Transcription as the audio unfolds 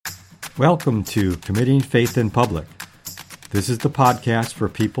Welcome to Committing Faith in Public. This is the podcast for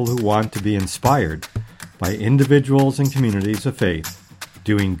people who want to be inspired by individuals and communities of faith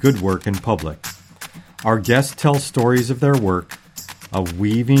doing good work in public. Our guests tell stories of their work of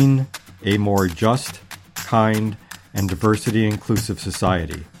weaving a more just, kind, and diversity-inclusive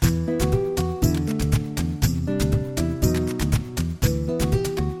society.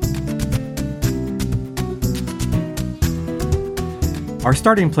 Our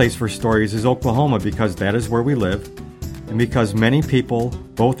starting place for stories is Oklahoma because that is where we live, and because many people,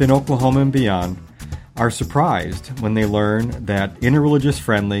 both in Oklahoma and beyond, are surprised when they learn that interreligious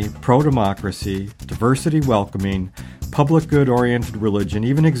friendly, pro-democracy, diversity-welcoming, public good-oriented religion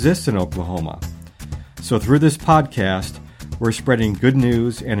even exists in Oklahoma. So through this podcast, we're spreading good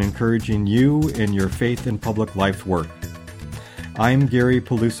news and encouraging you in your faith in public life work. I'm Gary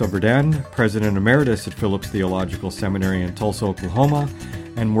Peluso-Burden, President Emeritus at Phillips Theological Seminary in Tulsa, Oklahoma,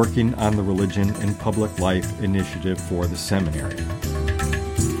 and working on the Religion in Public Life initiative for the seminary.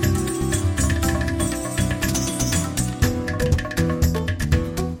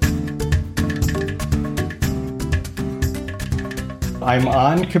 I'm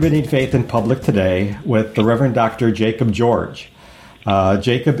on Committing Faith in Public today with the Reverend Dr. Jacob George.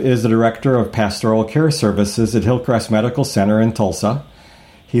 Jacob is the Director of Pastoral Care Services at Hillcrest Medical Center in Tulsa.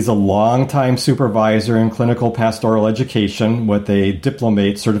 He's a longtime supervisor in clinical pastoral education with a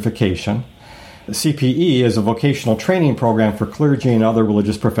diplomate certification. CPE is a vocational training program for clergy and other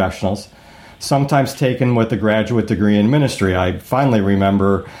religious professionals, sometimes taken with a graduate degree in ministry. I finally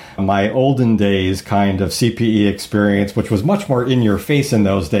remember my olden days kind of CPE experience, which was much more in your face in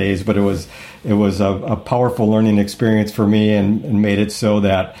those days, but it was a powerful learning experience for me and made it so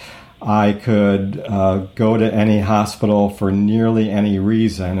that I could go to any hospital for nearly any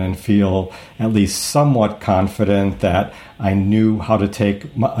reason and feel at least somewhat confident that I knew how to take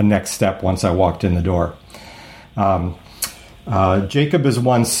a next step once I walked in the door. Jacob has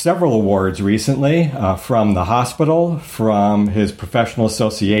won several awards recently from the hospital, from his professional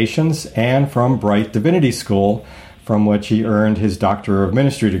associations, and from Bright Divinity School, from which he earned his Doctor of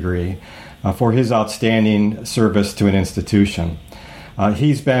Ministry degree for his outstanding service to an institution.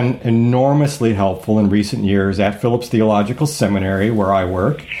 He's been enormously helpful in recent years at Phillips Theological Seminary, where I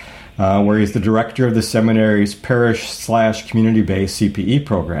work, where he's the director of the seminary's parish/community-based CPE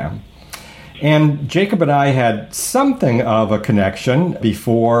program. And Jacob and I had something of a connection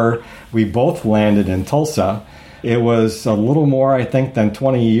before we both landed in Tulsa. It was a little more, I think, than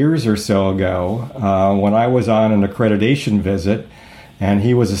 20 years or so ago when I was on an accreditation visit, and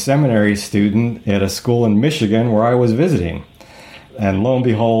he was a seminary student at a school in Michigan where I was visiting. And lo and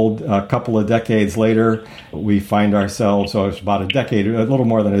behold, a couple of decades later, we find ourselves, so it's about a little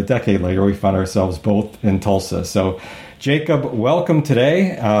more than a decade later, we find ourselves both in Tulsa. So Jacob, welcome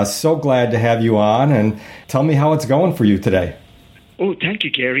today. So glad to have you on, and tell me how it's going for you today. Oh, thank you,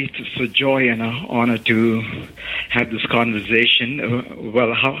 Gary. It's a joy and an honor to have this conversation.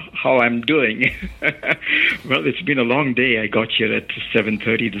 Well, how I'm doing? Well, it's been a long day. I got here at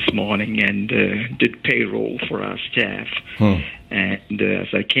 7:30 this morning and did payroll for our staff. And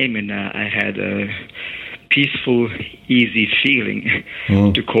as I came in, I had a peaceful, easy feeling,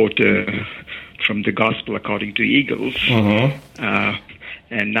 to quote from the Gospel according to Eagles.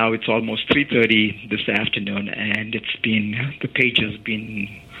 And now it's almost 3:30 this afternoon, and the page has been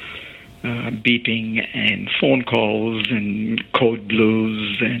beeping, and phone calls and code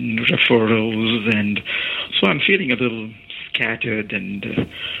blues and referrals, and so I'm feeling a little scattered and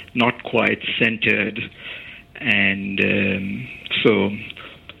not quite centered, and so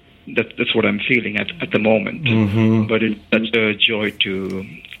that's what I'm feeling at the moment. But it's such a joy to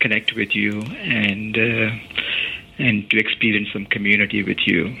connect with you and to experience some community with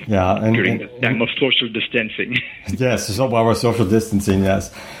you during the time of social distancing. Yes, so while we're social distancing,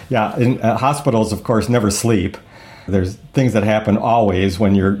 yes. Yeah, and hospitals, of course, never sleep. There's things that happen always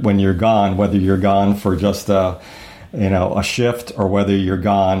when you're gone, whether you're gone for just a shift or whether you're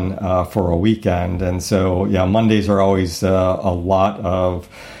gone for a weekend. And so, Mondays are always a lot of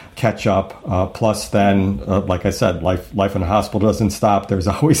catch up. Plus, then, like I said, life in a hospital doesn't stop. There's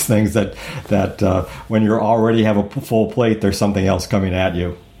always things that when you already have a full plate, there's something else coming at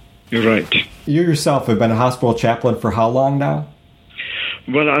you. You're right. You yourself have been a hospital chaplain for how long now?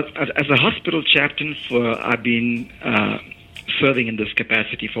 Well, as a hospital chaplain, I've been serving in this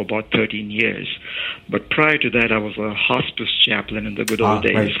capacity for about 13 years. But prior to that, I was a hospice chaplain in the good old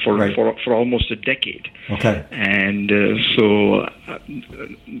days for almost a decade. Okay. And so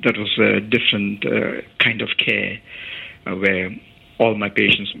that was a different kind of care where all my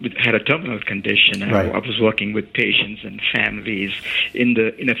patients had a terminal condition. Right. I was working with patients and families in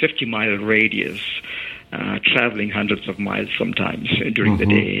a 50-mile radius, traveling hundreds of miles sometimes during the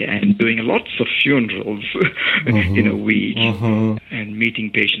day, and doing lots of funerals in a week, and meeting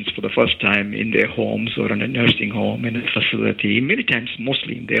patients for the first time in their homes or in a nursing home, in a facility, many times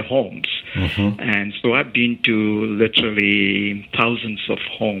mostly in their homes. And so I've been to literally thousands of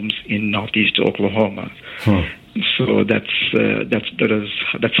homes in Northeast Oklahoma. So that's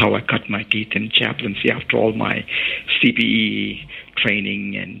how I cut my teeth in chaplaincy after all my CPE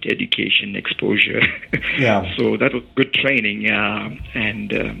training and education exposure. Yeah. So that was good training, and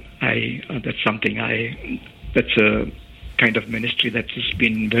that's a kind of ministry that's just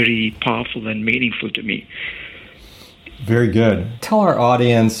been very powerful and meaningful to me. Very good. Tell our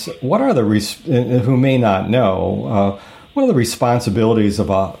audience, what are who may not know, what are the responsibilities of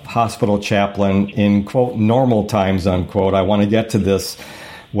a hospital chaplain in, quote, normal times, unquote? I want to get to this,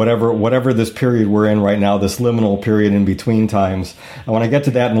 whatever this period we're in right now, this liminal period in between times. I want to get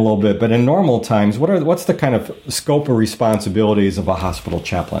to that in a little bit. But in normal times, what's the kind of scope of responsibilities of a hospital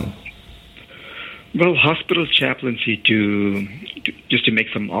chaplain? Well, hospital chaplaincy, just to make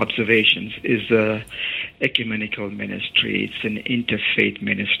some observations, is a ecumenical ministry. It's an interfaith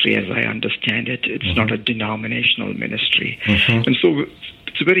ministry, as I understand it. It's not a denominational ministry. And so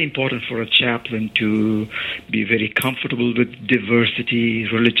it's very important for a chaplain to be very comfortable with diversity,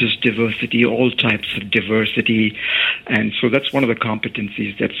 religious diversity, all types of diversity. And so that's one of the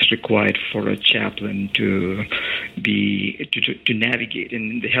competencies that's required for a chaplain to navigate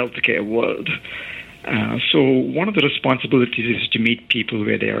in the healthcare world. So one of the responsibilities is to meet people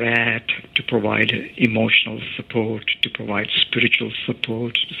where they're at, to provide emotional support, to provide spiritual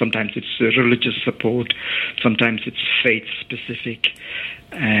support. Sometimes it's religious support, sometimes it's faith-specific.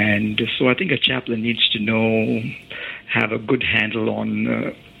 And so I think a chaplain needs to have a good handle on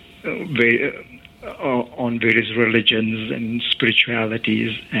various religions and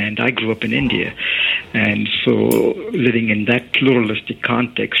spiritualities. And I grew up in India, and so living in that pluralistic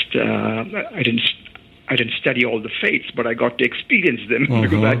context, I didn't study all the faiths, but I got to experience them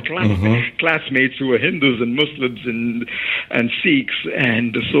because I had classmates who were Hindus and Muslims and Sikhs,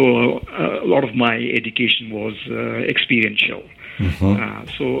 and so a lot of my education was experiential.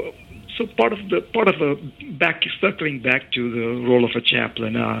 So circling back to the role of a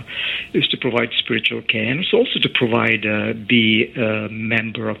chaplain is to provide spiritual care, and it's also to be a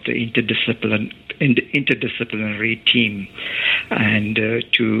member of the interdisciplinary team, and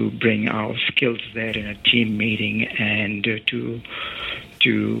to bring our skills there in a team meeting, and to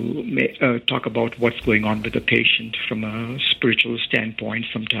talk about what's going on with the patient from a spiritual standpoint,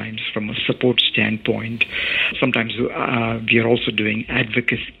 sometimes from a support standpoint. Sometimes we are also doing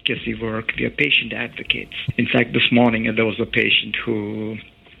advocacy work. We are patient advocates. In fact, this morning there was a patient who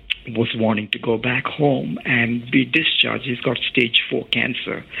was wanting to go back home and be discharged. He's got stage 4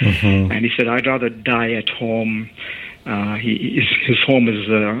 cancer. And he said, I'd rather die at home. His home is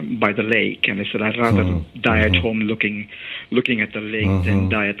by the lake, and I said, I'd rather die at home looking at the lake than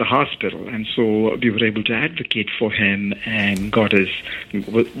die at the hospital. And so we were able to advocate for him, and God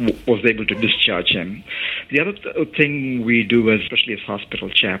was able to discharge him. The other thing we do, especially as hospital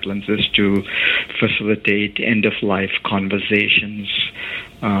chaplains, is to facilitate end-of-life conversations,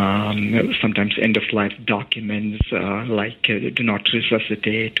 sometimes end-of-life documents like do not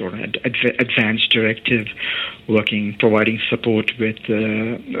resuscitate or advance directive, providing support with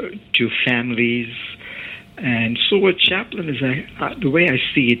to families. And so a chaplain is the way I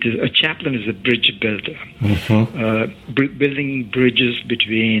see it, a chaplain is a bridge builder, building bridges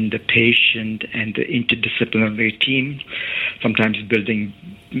between the patient and the interdisciplinary team, sometimes building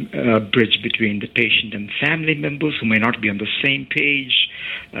a bridge between the patient and family members who may not be on the same page.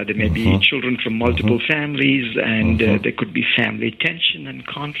 There may be children from multiple families, and there could be family tension and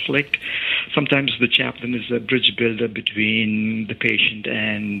conflict. Sometimes the chaplain is a bridge builder between the patient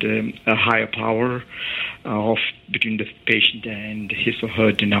and a higher power, between the patient and his or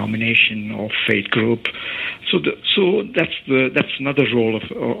her denomination or faith group. So that's another role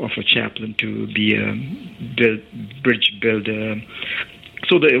of a chaplain, to be a bridge builder.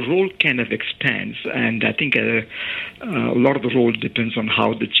 So the role kind of expands, and I think a lot of the role depends on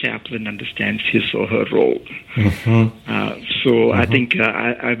how the chaplain understands his or her role. I think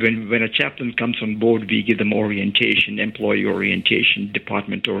when a chaplain comes on board, we give them orientation, employee orientation,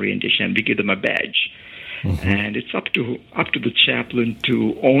 department orientation, and we give them a badge. And it's up to the chaplain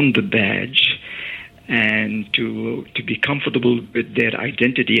to own the badge and to be comfortable with their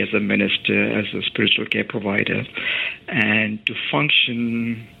identity as a minister, as a spiritual care provider, and to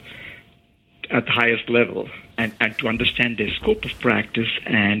function at the highest level, and to understand their scope of practice,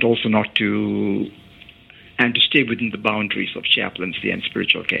 and also to stay within the boundaries of chaplaincy and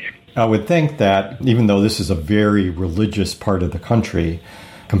spiritual care. I would think that even though this is a very religious part of the country,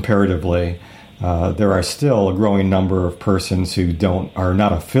 comparatively, there are still a growing number of persons who are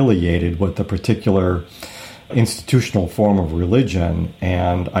not affiliated with a particular institutional form of religion.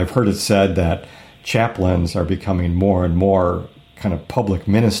 And I've heard it said that chaplains are becoming more and more kind of public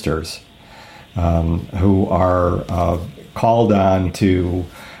ministers who are called on to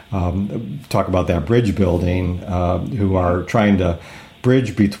talk about that bridge building, who are trying to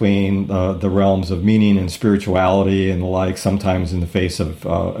bridge between the realms of meaning and spirituality and the like, sometimes in the face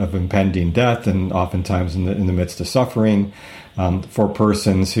of impending death and oftentimes in the midst of suffering, for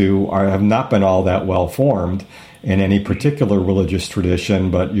persons who have not been all that well formed in any particular religious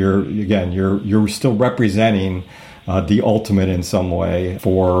tradition, but you're still representing the ultimate in some way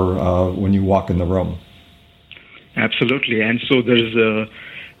for when you walk in the room. Absolutely, and so there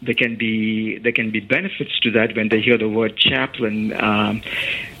can be benefits to that when they hear the word chaplain.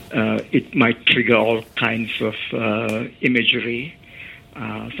 It might trigger all kinds of imagery.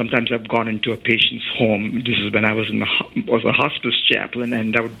 Sometimes I've gone into a patient's home. This is when I was a hospice chaplain,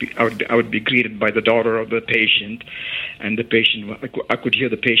 and I would be greeted by the daughter of the patient, and the patient. I could hear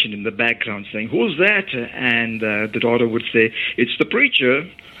the patient in the background saying, "Who's that?" And the daughter would say, "It's the preacher."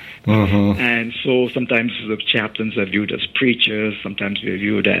 Mm-hmm. And so sometimes the chaplains are viewed as preachers, sometimes we're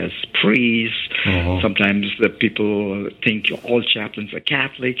viewed as priests, mm-hmm. Sometimes the people think all chaplains are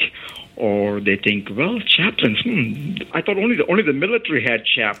Catholic, or they think, well, chaplains, I thought only the military had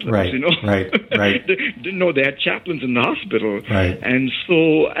chaplains, right, you know? Right. Didn't know they had chaplains in the hospital. Right. And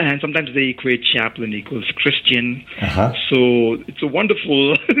sometimes they equate chaplain equals Christian. Uh-huh. So it's a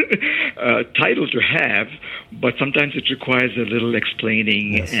wonderful title to have, but sometimes it requires a little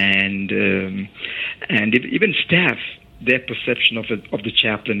explaining. Yes. And even staff, their perception of the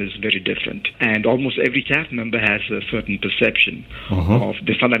chaplain is very different. And almost every staff member has a certain perception of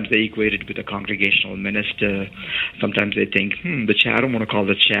sometimes they equate it with a congregational minister. Sometimes they think, I don't want to call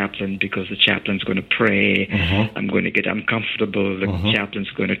the chaplain because the chaplain's going to pray. I'm going to get uncomfortable. The chaplain's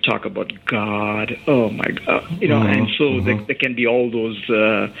going to talk about God. Oh my God. And so there can be all those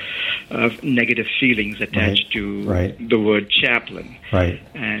negative feelings attached to the word chaplain. Right.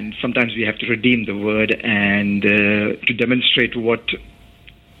 And sometimes we have to redeem the word and to demonstrate what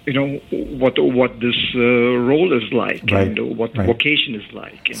this role is like, and what vocation is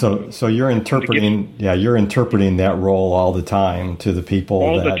like. So you're interpreting, you're interpreting that role all the time to the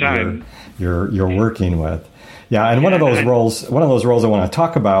people that you're working with. Yeah, and one of those roles I want to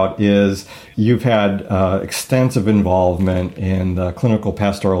talk about is you've had extensive involvement in the Clinical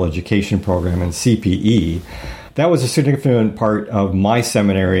Pastoral Education Program in CPE. That was a significant part of my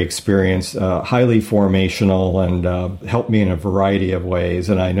seminary experience, highly formational, and helped me in a variety of ways.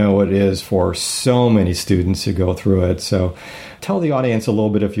 And I know it is for so many students who go through it. So tell the audience a little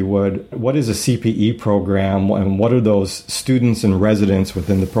bit, if you would, what is a CPE program, and what do those students and residents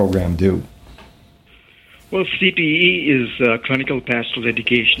within the program do? Well, CPE is Clinical Pastoral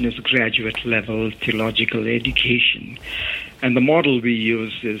Education, is graduate-level theological education. And the model we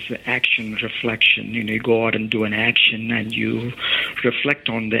use is action reflection. You go out and do an action, and you reflect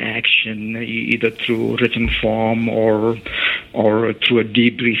on the action either through written form or through a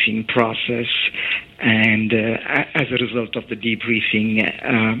debriefing process. And as a result of the debriefing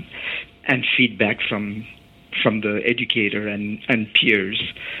and feedback from the educator and peers,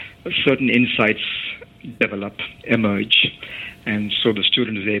 certain insights emerge. And so the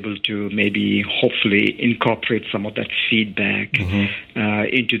student is able to maybe, hopefully, incorporate some of that feedback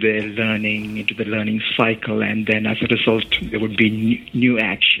into their learning, into the learning cycle, and then as a result, there would be new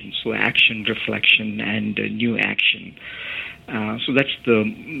action. So action, reflection, and new action. So that's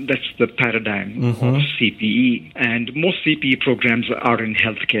the paradigm of CPE, and most CPE programs are in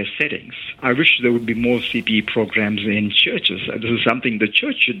healthcare settings. I wish there would be more CPE programs in churches. This is something the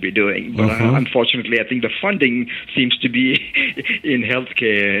church should be doing, but unfortunately, I think the funding seems to be in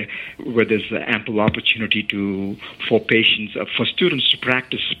healthcare, where there's ample opportunity for patients, for students to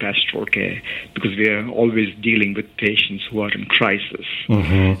practice pastoral care, because we are always dealing with patients who are in crisis,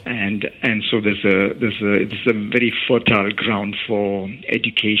 and so it's a very fertile ground for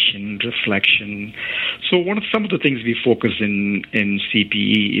education, reflection. So some of the things we focus in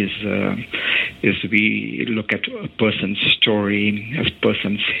CPE is we look at a person's story. As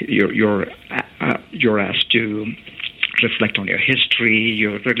persons, you're asked to reflect on your history,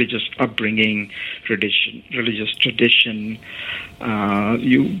 your religious upbringing, religious tradition.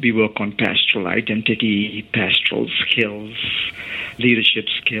 We work on pastoral identity, pastoral skills. leadership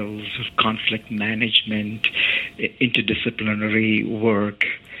skills, conflict management, interdisciplinary work.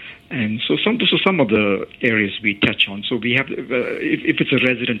 And so some of the areas we touch on. So we have, if it's a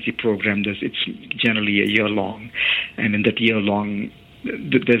residency program, it's generally a year long. And in that year long,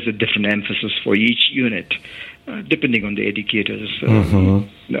 there's a different emphasis for each unit, depending on the educator's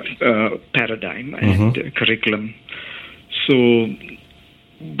paradigm and curriculum. So,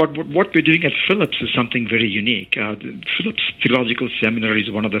 but what we're doing at Phillips is something very unique. The Phillips Theological Seminary is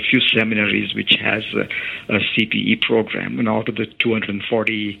one of the few seminaries which has a CPE program. And out of the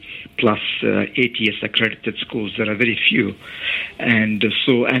 240 plus ATS accredited schools, there are very few. And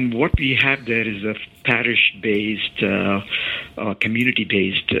what we have there is a parish-based,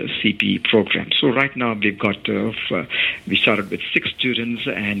 community-based CPE program. So right now we've got, we started with 6 students,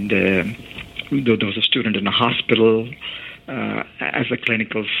 and there was a student in a hospital. As a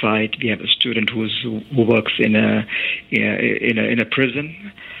clinical site, we have a student who works in a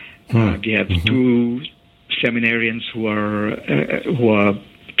prison. We have 2 seminarians who are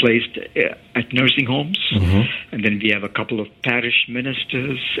placed at nursing homes, and then we have a couple of parish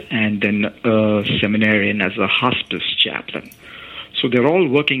ministers, and then a seminarian as a hospice chaplain. So they're all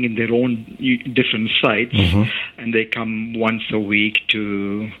working in their own different sites, and they come once a week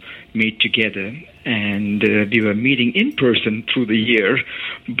to meet together. And we were meeting in person through the year,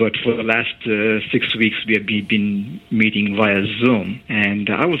 but for the last 6 weeks we have been meeting via Zoom.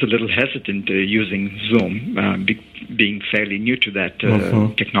 And I was a little hesitant using Zoom, being fairly new to that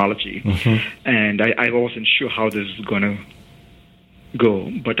technology. And I wasn't sure how this is going to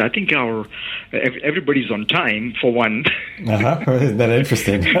go, but I think everybody's on time for one. Isn't that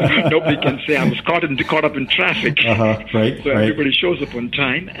interesting? Nobody can say I was caught up in traffic. Right. So everybody shows up on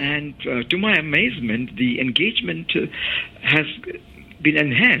time, and to my amazement, the engagement has been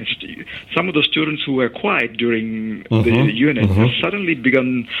enhanced. Some of the students who were quiet during the unit have suddenly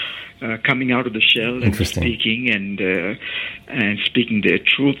begun coming out of the shell and speaking and speaking their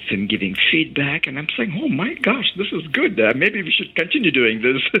truths and giving feedback. And I'm saying, oh my gosh, this is good. Maybe we should continue doing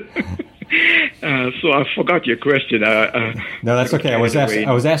this. So I forgot your question. No, that's okay. I was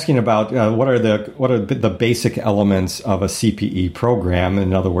asking about what are the basic elements of a CPE program.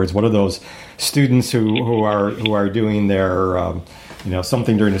 In other words, what are those students who are doing their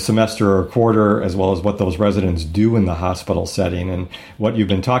something during a semester or a quarter, as well as what those residents do in the hospital setting. And what you've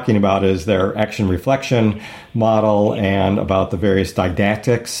been talking about is their action reflection model and about the various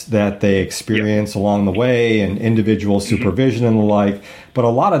didactics that they experience along the way and individual supervision and the like. But a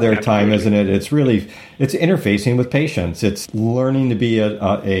lot of their time, isn't it? It's interfacing with patients. It's learning to be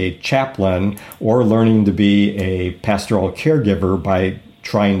a chaplain or learning to be a pastoral caregiver by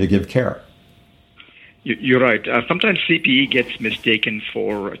trying to give care. You're right. Sometimes CPE gets mistaken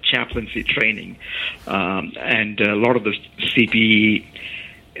for chaplaincy training, and a lot of the CPE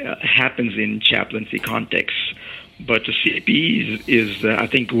happens in chaplaincy contexts. But the CPE is I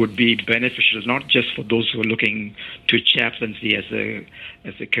think, would be beneficial not just for those who are looking to chaplaincy as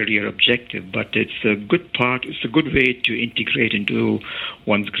a career objective, but it's a good part. It's a good way to integrate into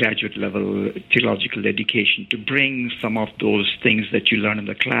one's graduate level theological education, to bring some of those things that you learn in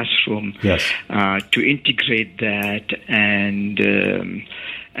the classroom, to integrate that and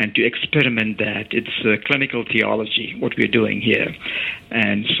to experiment that. It's clinical theology, what we're doing here,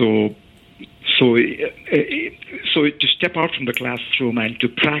 and so to step out from the classroom and to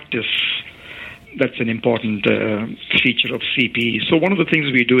practice, that's an important feature of CPE. So one of the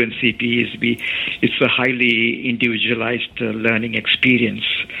things we do in CPE is it's a highly individualized learning experience.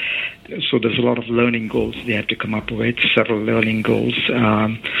 So there's a lot of learning goals they have to come up with, several learning goals.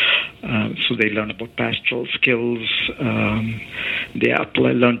 So they learn about pastoral skills. They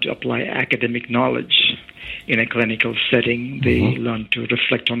learn to apply academic knowledge in a clinical setting. They learn to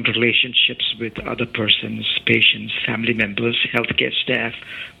reflect on relationships with other persons, patients, family members, healthcare staff,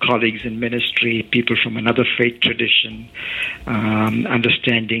 colleagues in ministry, people from another faith tradition,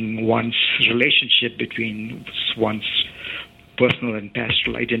 understanding one's relationship between one's personal and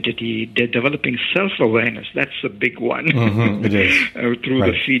pastoral identity. They're developing self-awareness. That's a big one. It is. Through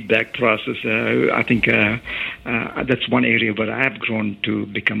the feedback process. I think that's one area where I have grown to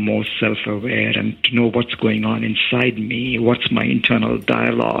become more self-aware and to know what's going on inside me, what's my internal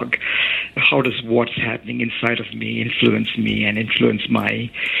dialogue, how does what's happening inside of me influence me and influence my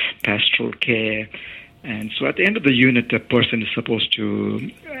pastoral care. And so at the end of the unit, a person is supposed to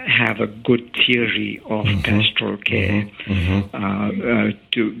have a good theory of pastoral care.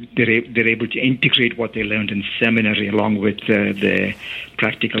 They're able to integrate what they learned in seminary along with the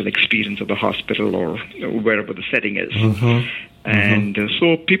practical experience of the hospital or wherever the setting is. Mm-hmm. And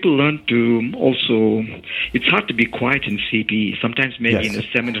so people learn to also, it's hard to be quiet in CPE. Sometimes maybe in a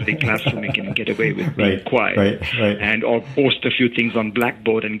seminary classroom you can get away with being quiet and or post a few things on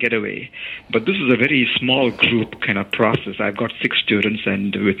Blackboard and get away. But this is a very small group kind of process. I've got 6 students,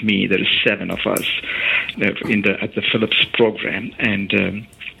 and with me there is 7 of us at the Phillips program.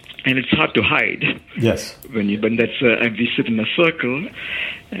 And it's hard to hide. Yes. When that's we sit in a circle,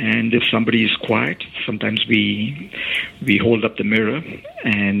 and if somebody is quiet, sometimes we hold up the mirror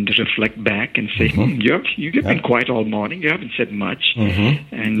and reflect back and say, "You've been quiet all morning. You haven't said much."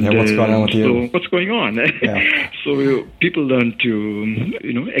 Mm-hmm. And what's going on with you? So what's going on? Yeah. So people learn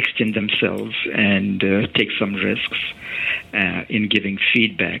to extend themselves and take some risks in giving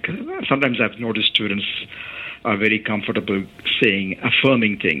feedback. Sometimes I've noticed students are very comfortable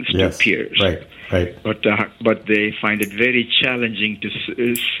affirming things to peers. Right. But they find it very challenging to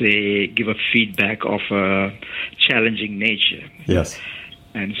give a feedback of a challenging nature. Yes.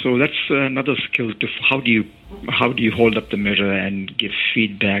 And so that's another skill to how do you hold up the mirror and give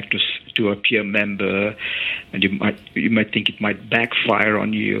feedback to a peer member, and you might think it might backfire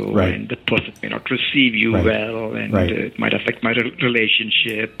on you, and the person may not receive you well, and it might affect my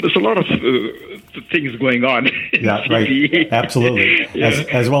relationship. There's a lot of things going on. Absolutely.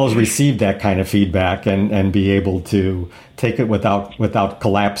 As well as receive that kind of feedback and be able to take it without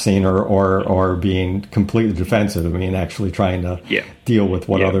collapsing or being completely defensive. I mean, actually trying to deal with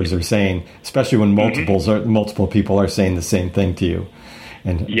what others are saying, especially when multiple people are saying the same thing to you.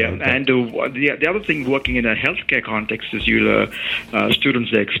 And the other thing, working in a healthcare context, is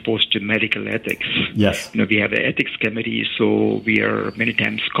students are exposed to medical ethics. Yes. We have an ethics committee, so we are many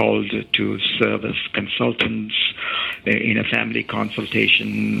times called to serve as consultants in a family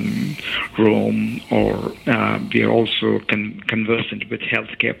consultation room, or we are also conversant with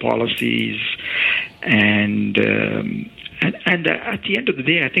healthcare policies. And at the end of the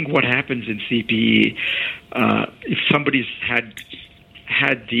day, I think what happens in CPE, if somebody's had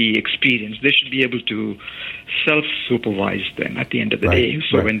the experience, they should be able to self-supervise them at the end of the day.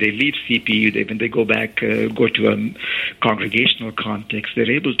 So when they leave CPE, when they go back, go to a congregational context, they're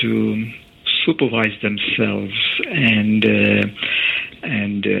able to supervise themselves and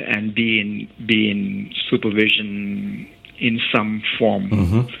be in supervision in some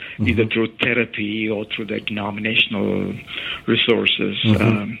form, either through therapy or through the denominational resources.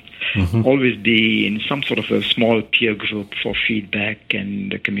 Always be in some sort of a small peer group for feedback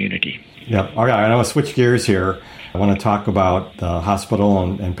and the community. Yeah. All right. I want to switch gears here. I want to talk about the hospital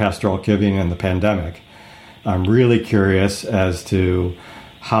and pastoral giving and the pandemic. I'm really curious as to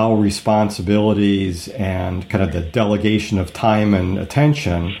how responsibilities and kind of the delegation of time and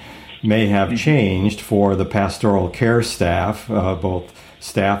attention may have changed for the pastoral care staff, both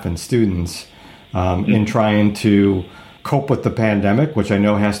staff and students, in trying to cope with the pandemic, which I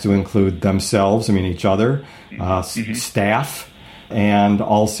know has to include themselves, each other, staff, and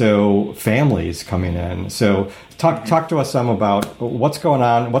also families coming in. So talk to us some about what's going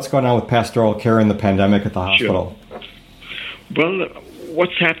on with pastoral care in the pandemic at the hospital. Sure. Well,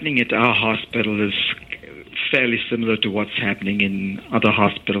 what's happening at our hospital is fairly similar to what's happening in other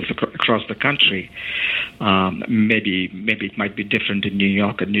hospitals across the country. Maybe it might be different in New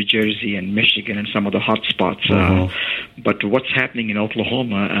York and New Jersey and Michigan and some of the hot spots. But what's happening in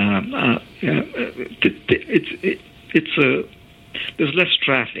Oklahoma, there's less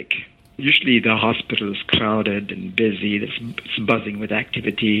traffic. Usually the hospital is crowded and busy. It's buzzing with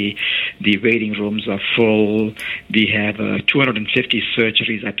activity. The waiting rooms are full. We have 250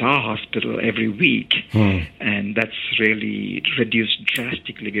 surgeries at our hospital every week, and that's really reduced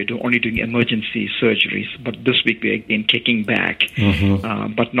drastically. We're only doing emergency surgeries, but this week we're again kicking back,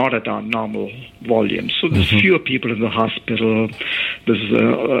 but not at our normal volume. So there's fewer people in the hospital.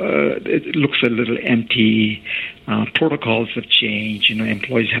 It looks a little empty. Protocols have changed.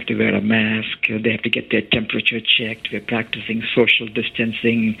 Employees have to wear a mask. They have to get their temperature checked. We're practicing social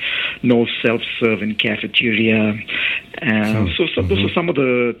distancing. No self-serve in cafeteria. So those are some of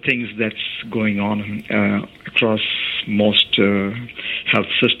the things that's going on across most health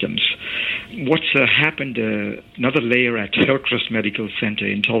systems. What's happened, another layer at Hillcrest Medical Center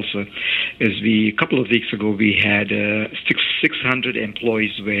in Tulsa, is a couple of weeks ago we had 600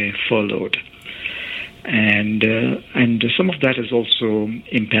 employees were furloughed. And some of that has also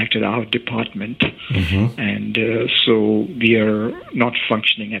impacted our department, and so we are not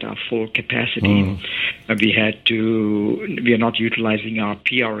functioning at our full capacity. We are not utilizing our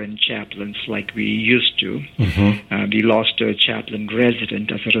PRN chaplains like we used to. We lost a chaplain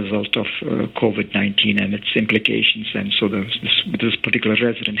resident as a result of COVID-19 and its implications, and so this particular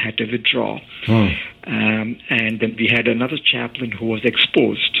resident had to withdraw. And then we had another chaplain who was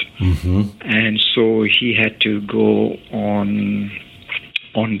exposed, and so he had to go on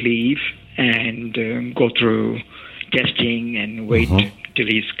leave and go through testing and wait till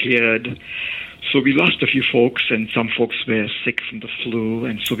he's cleared. So we lost a few folks, and some folks were sick from the flu,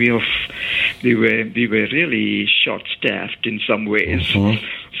 and so we were really short-staffed in some ways.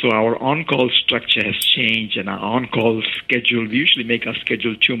 So our on-call structure has changed, and our on-call schedule, we usually make our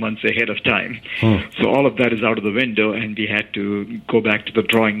schedule 2 months ahead of time. So all of that is out of the window, and we had to go back to the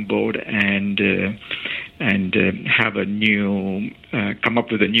drawing board and have a new, come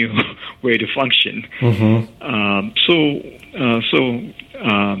up with a new way to function.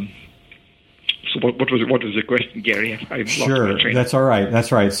 So what was the question, Gary? Sure, that's all right.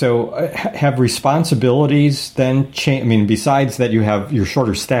 That's right. So have responsibilities then changed? I mean, besides that you're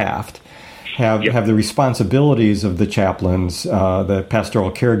shorter staffed, have the responsibilities of the chaplains, the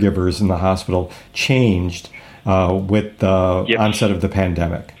pastoral caregivers in the hospital changed with the onset of the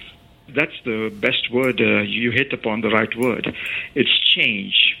pandemic? That's the best word. You hit upon the right word. It's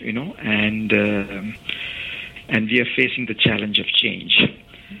change, and we are facing the challenge of change.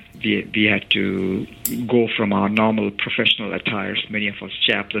 We had to go from our normal professional attires. Many of us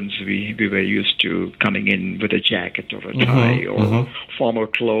chaplains, we were used to coming in with a jacket or a tie or formal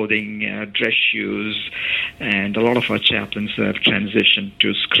clothing, dress shoes, and a lot of our chaplains have transitioned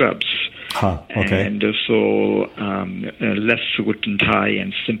to scrubs. And so less suit and tie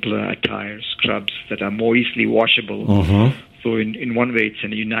and simpler attire, scrubs that are more easily washable. So in one way,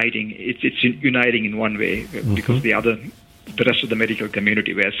 it's uniting in one way because the rest of the medical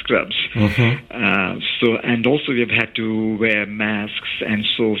community wears scrubs. And also we've had to wear masks, and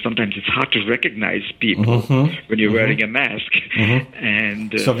so sometimes it's hard to recognize people when you're wearing a mask.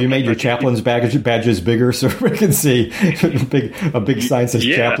 And so have you made your chaplain's badges bigger so we can see a big sign says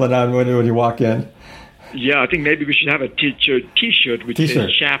chaplain on when you walk in? Yeah, I think maybe we should have a T-shirt which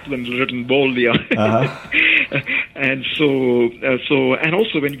says chaplain written boldly on it. And and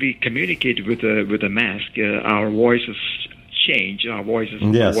also when we communicate with a mask, our voices change. Our voices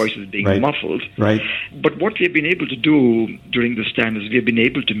being muffled. Right. But what we've been able to do during this time is we've been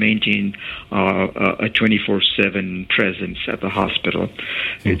able to maintain a 24/7 presence at the hospital.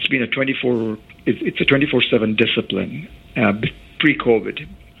 It's been a 24/7 discipline pre-COVID.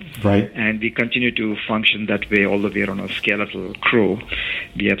 Right. And we continue to function that way, although we are on a skeletal crew.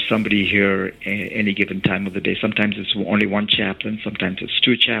 We have somebody here any given time of the day. Sometimes it's only one chaplain. Sometimes it's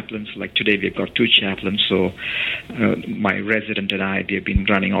two chaplains. Like today, we've got two chaplains. So my resident and I, we have been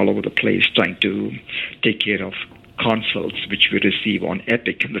running all over the place trying to take care of consults which we receive on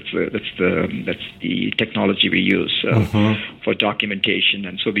Epic. That's the technology we use for documentation,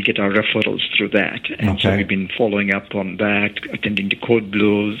 and so we get our referrals through that. And so we've been following up on that, attending to code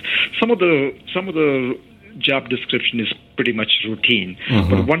blues. Some of the job description is pretty much routine,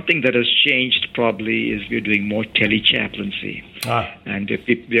 but one thing that has changed probably is we're doing more tele-chaplaincy, and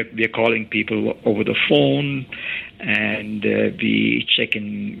we're calling people over the phone. And we check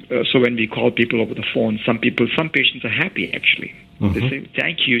in. So when we call people over the phone, some patients are happy, actually. They say,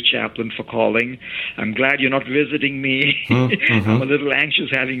 "Thank you, chaplain, for calling. I'm glad you're not visiting me. I'm a little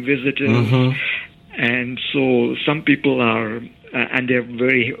anxious having visitors." And so some people are, and they're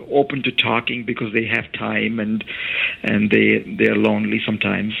very open to talking because they have time, and they're lonely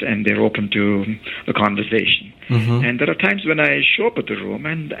sometimes, and they're open to a conversation. And there are times when I show up at the room,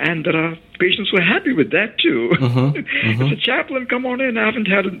 and there are patients who are happy with that too. It's a chaplain, come on in. I haven't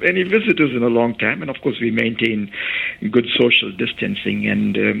had any visitors in a long time, and of course we maintain good social distancing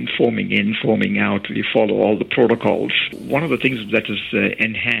and foaming in, foaming out. We follow all the protocols. One of the things that is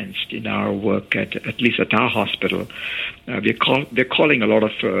enhanced in our work, at least at our hospital, we're calling a lot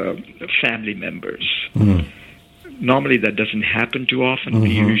of family members. Normally that doesn't happen too often. We're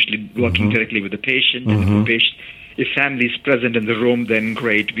usually working directly with the patient, and if the patient if family is present in the room, then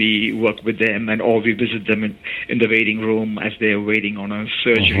great, we work with them, or we visit them in the waiting room as they're waiting on a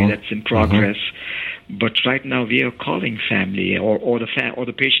surgery that's in progress. But right now we are calling family, or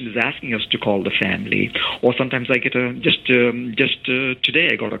the patient is asking us to call the family. Or sometimes I get just today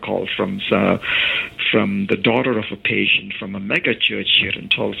I got a call from the daughter of a patient from a mega church here in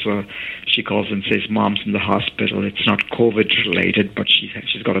Tulsa. She calls and says, "Mom's in the hospital. It's not COVID related, but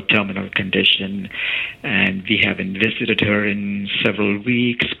she's got a terminal condition, and we haven't visited her in several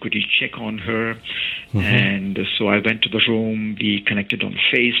weeks. Could you check on her?" And so I went to the room. We connected on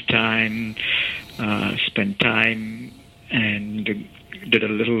FaceTime. Spent time and did a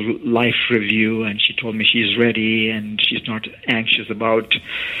little life review, and she told me she's ready and she's not anxious about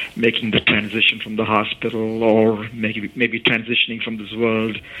making the transition from the hospital or maybe transitioning from this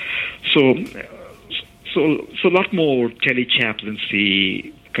world. So a lot more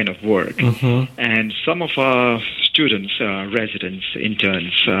telechaplaincy kind of work. And some of our students, residents,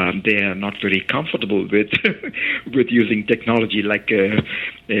 interns, they are not very comfortable with with using technology. Like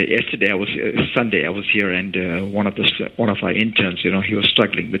Sunday I was here, and one of our interns, he was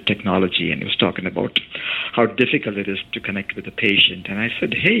struggling with technology, and he was talking about how difficult it is to connect with the patient. And I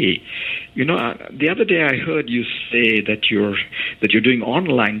said, "Hey, the other day I heard you say that you're doing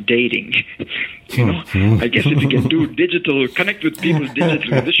online dating. I guess if you can do connect with people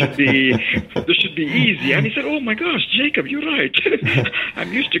digitally, this should be easy." And he said, "Oh my gosh, Jacob, you're right.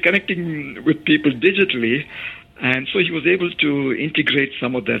 I'm used to connecting with people digitally." And so he was able to integrate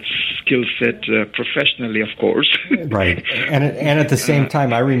some of that skill set professionally, of course. Right. And at the same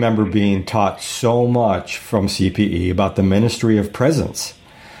time, I remember being taught so much from CPE about the ministry of presence.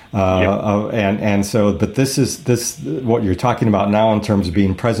 But this what you're talking about now in terms of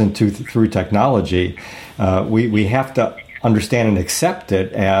being present through technology. We have to understand and accept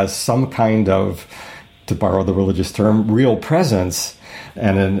it as some kind of, to borrow the religious term, real presence,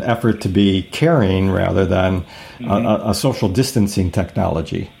 and an effort to be caring rather than a social distancing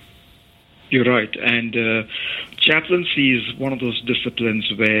technology. You're right. And chaplaincy is one of those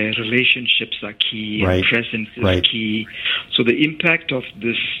disciplines where relationships are key, and presence is key. So the impact of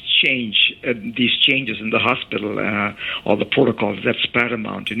this change, these changes in the hospital or the protocols, that's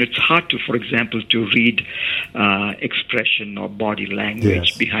paramount. And it's hard to, for example, to read expression or body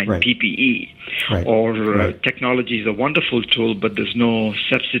language behind PPE. Or technology is a wonderful tool, but there's no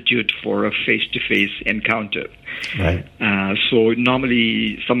substitute for a face-to-face encounter. So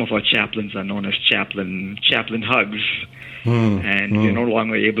normally some of our chaplains are known as chaplain hugs. And we're no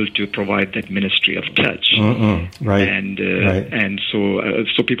longer able to provide that ministry of touch. And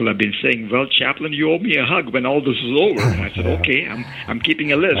so people have been saying, "Well, chaplain, you owe me a hug when all this is over." And I said, "Okay, I'm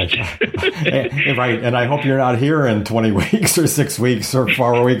keeping a list." And I hope you're not here in 20 weeks or 6 weeks or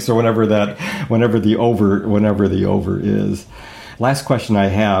 4 weeks or whenever the over is. Last question I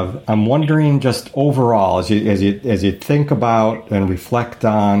have, I'm wondering just overall, as you think about and reflect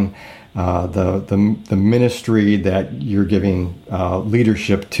on the ministry that you're giving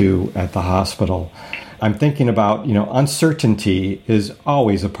leadership to at the hospital, I'm thinking about, uncertainty is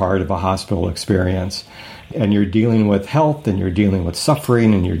always a part of a hospital experience. And you're dealing with health, and you're dealing with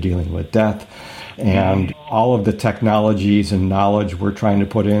suffering, and you're dealing with death. And all of the technologies and knowledge we're trying to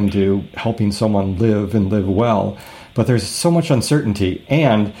put into helping someone live and live well. But there's so much uncertainty,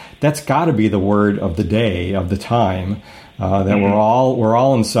 and that's got to be the word of the day, of the time, that we're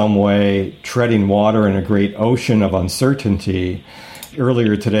all in some way treading water in a great ocean of uncertainty.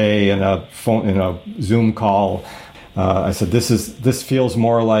 Earlier today, in a Zoom call, I said this feels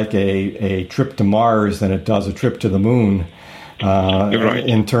more like a trip to Mars than it does a trip to the moon.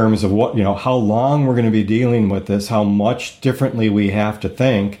 In terms of how long we're going to be dealing with this, how much differently we have to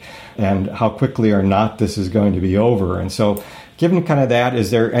think, and how quickly or not this is going to be over. And so, given kind of that, is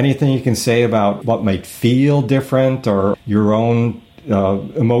there anything you can say about what might feel different, or your own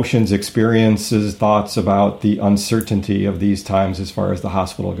emotions, experiences, thoughts about the uncertainty of these times as far as the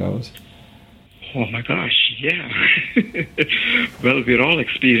hospital goes? Oh my gosh, yeah. Well, we're all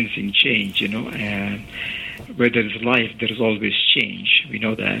experiencing change, and where there is life, there is always change. We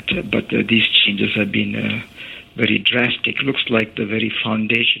know that, but these changes have been very drastic. Looks like the very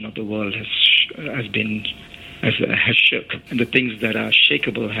foundation of the world has shook, and the things that are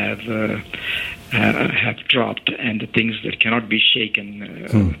shakeable have dropped, and the things that cannot be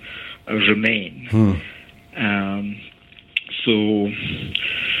shaken remain. So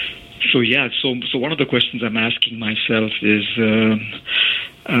one of the questions I'm asking myself is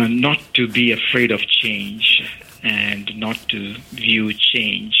not to be afraid of change, and not to view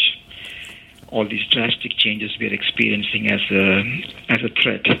change, all these drastic changes we're experiencing, as a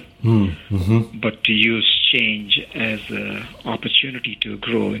threat, but to use change as an opportunity to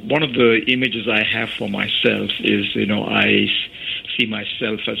grow. One of the images I have for myself is, I see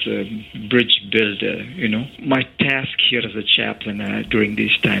myself as a bridge builder. My task here as a chaplain during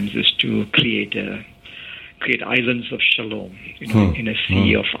these times is to create islands of shalom, in a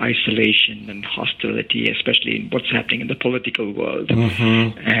sea of isolation and hostility, especially in what's happening in the political world.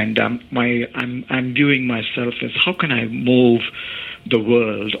 And I'm viewing myself as, how can I move the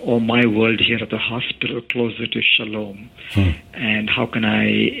world, or my world here at the hospital, closer to shalom? And how can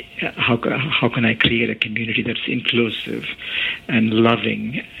I create a community that's inclusive and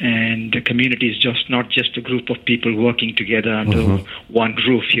loving? And the community is not just a group of people working together under one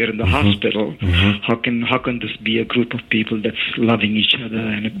roof here in the hospital. How can this be a group of people that's loving each other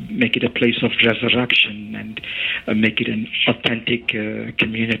and make it a place of resurrection, and make it an authentic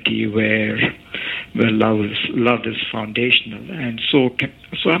community where love is foundational? And so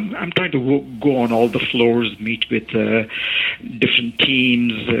I'm trying to go on all the floors, meet with different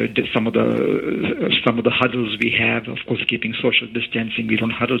teams, some of the huddles we have. Of course, keeping social distancing, we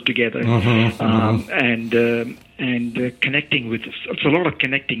don't huddle together, and connecting with. It's a lot of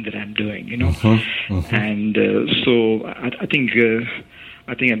connecting that I'm doing, and so I think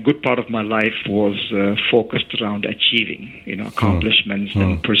a good part of my life was focused around achieving, accomplishments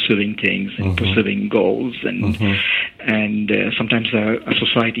and pursuing things and pursuing goals, and sometimes our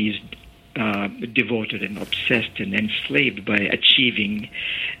society is devoted and obsessed and enslaved by achieving,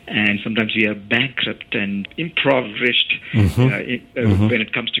 and sometimes we are bankrupt and impoverished when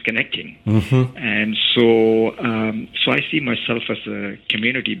it comes to connecting. And so I see myself as a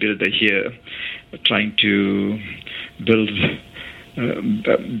community builder here, trying to build.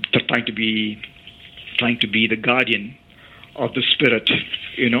 Trying to be the guardian of the spirit,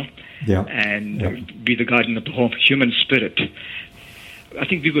 and be the guardian of the human spirit. I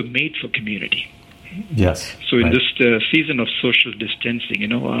think we were made for community. Yes. So in this season of social distancing,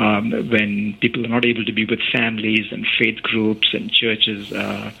 when people are not able to be with families and faith groups and churches,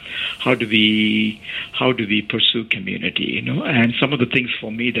 how do we pursue community? And some of the things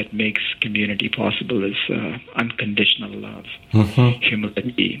for me that makes community possible is unconditional love,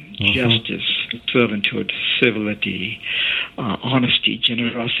 humility, justice, servanthood, civility, honesty,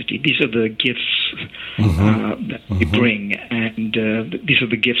 generosity. These are the gifts that we bring, and these are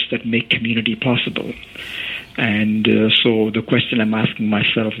the gifts that make community possible. And so the question I'm asking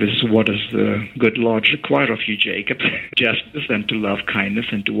myself is, what does the good Lord require of you, Jacob? Justice, and to love kindness,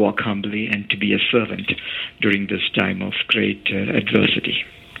 and to walk humbly, and to be a servant during this time of great adversity.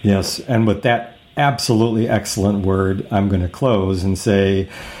 Yes, and with that absolutely excellent word, I'm going to close and say,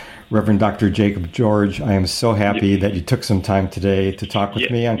 Reverend Dr. Jacob George, I am so happy that you took some time today to talk with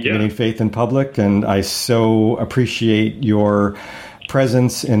me on Committing Faith in Public, and I so appreciate your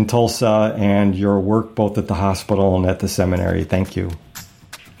presence in Tulsa and your work both at the hospital and at the seminary. Thank you.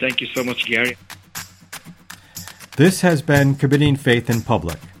 Thank you so much, Gary. This has been Committing Faith in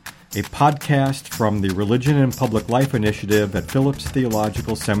Public, a podcast from the Religion and Public Life Initiative at Phillips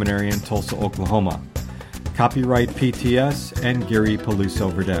Theological Seminary in Tulsa, Oklahoma. Copyright PTS and Gary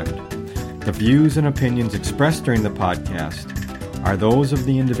Peluso Verdend. The views and opinions expressed during the podcast are those of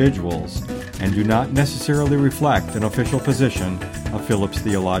the individuals and do not necessarily reflect an official position of Phillips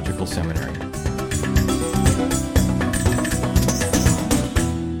Theological Seminary.